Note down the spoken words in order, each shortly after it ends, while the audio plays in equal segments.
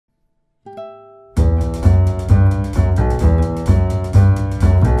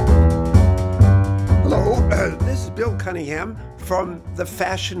Bill Cunningham from the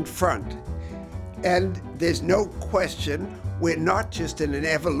fashion front. And there's no question, we're not just in an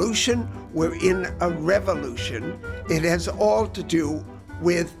evolution, we're in a revolution. It has all to do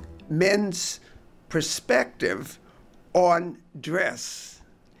with men's perspective on dress,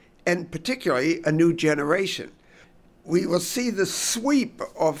 and particularly a new generation. We will see the sweep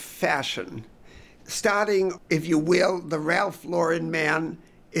of fashion, starting, if you will, the Ralph Lauren man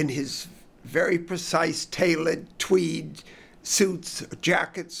in his very precise tailored tweed suits,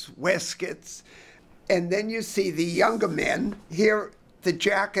 jackets, waistcoats. And then you see the younger men, here the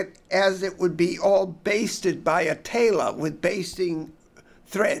jacket as it would be all basted by a tailor with basting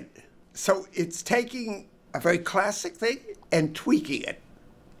thread. So it's taking a very classic thing and tweaking it,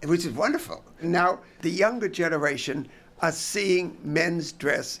 which is wonderful. Now, the younger generation are seeing men's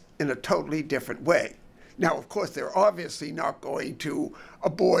dress in a totally different way. Now, of course, they're obviously not going to a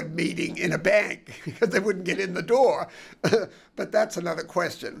board meeting in a bank because they wouldn't get in the door, but that's another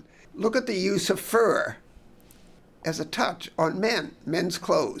question. Look at the use of fur as a touch on men's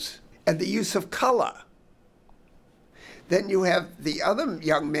clothes, and the use of color. Then you have the other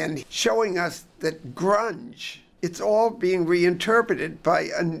young men showing us that grunge, it's all being reinterpreted by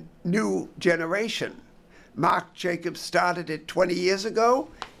a new generation. Marc Jacobs started it 20 years ago,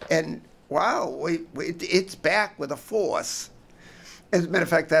 and wow, it's back with a force. As a matter of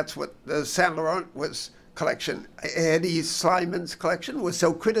fact, that's what the Saint Laurent collection, Eddie Sliman's collection, was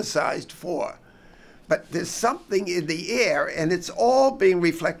so criticized for. But there's something in the air, and it's all being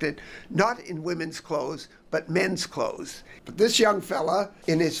reflected, not in women's clothes, but men's clothes. But this young fella,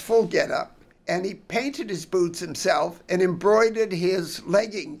 in his full getup, and he painted his boots himself and embroidered his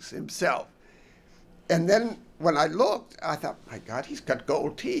leggings himself. And then when I looked, I thought, my God, he's got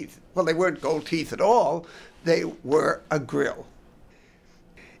gold teeth. Well, they weren't gold teeth at all. They were a grill.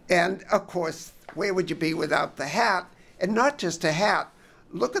 And of course, where would you be without the hat? And not just a hat.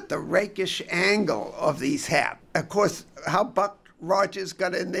 Look at the rakish angle of these hats. Of course, how Buck Rogers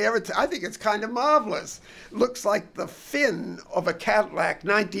got in there, I think it's kind of marvelous. Looks like the fin of a Cadillac,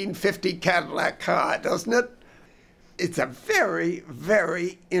 1950 Cadillac car, doesn't it? It's a very,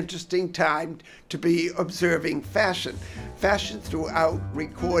 very interesting time to be observing fashion. Fashion throughout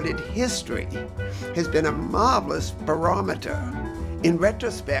recorded history has been a marvelous barometer. In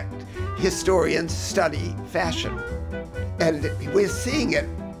retrospect, historians study fashion. And we're seeing it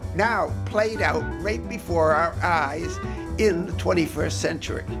now played out right before our eyes in the 21st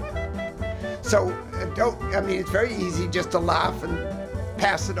century. So it's very easy just to laugh and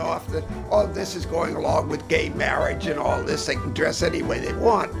pass it off that, oh, this is going along with gay marriage and all this, they can dress any way they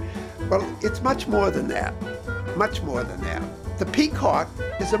want. Well, it's much more than that, much more than that. The peacock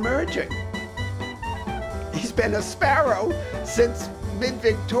is emerging. He's been a sparrow since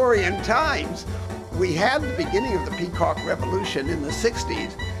mid-Victorian times. We had the beginning of the peacock revolution in the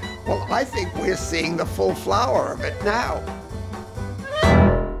 60s. Well, I think we're seeing the full flower of it now.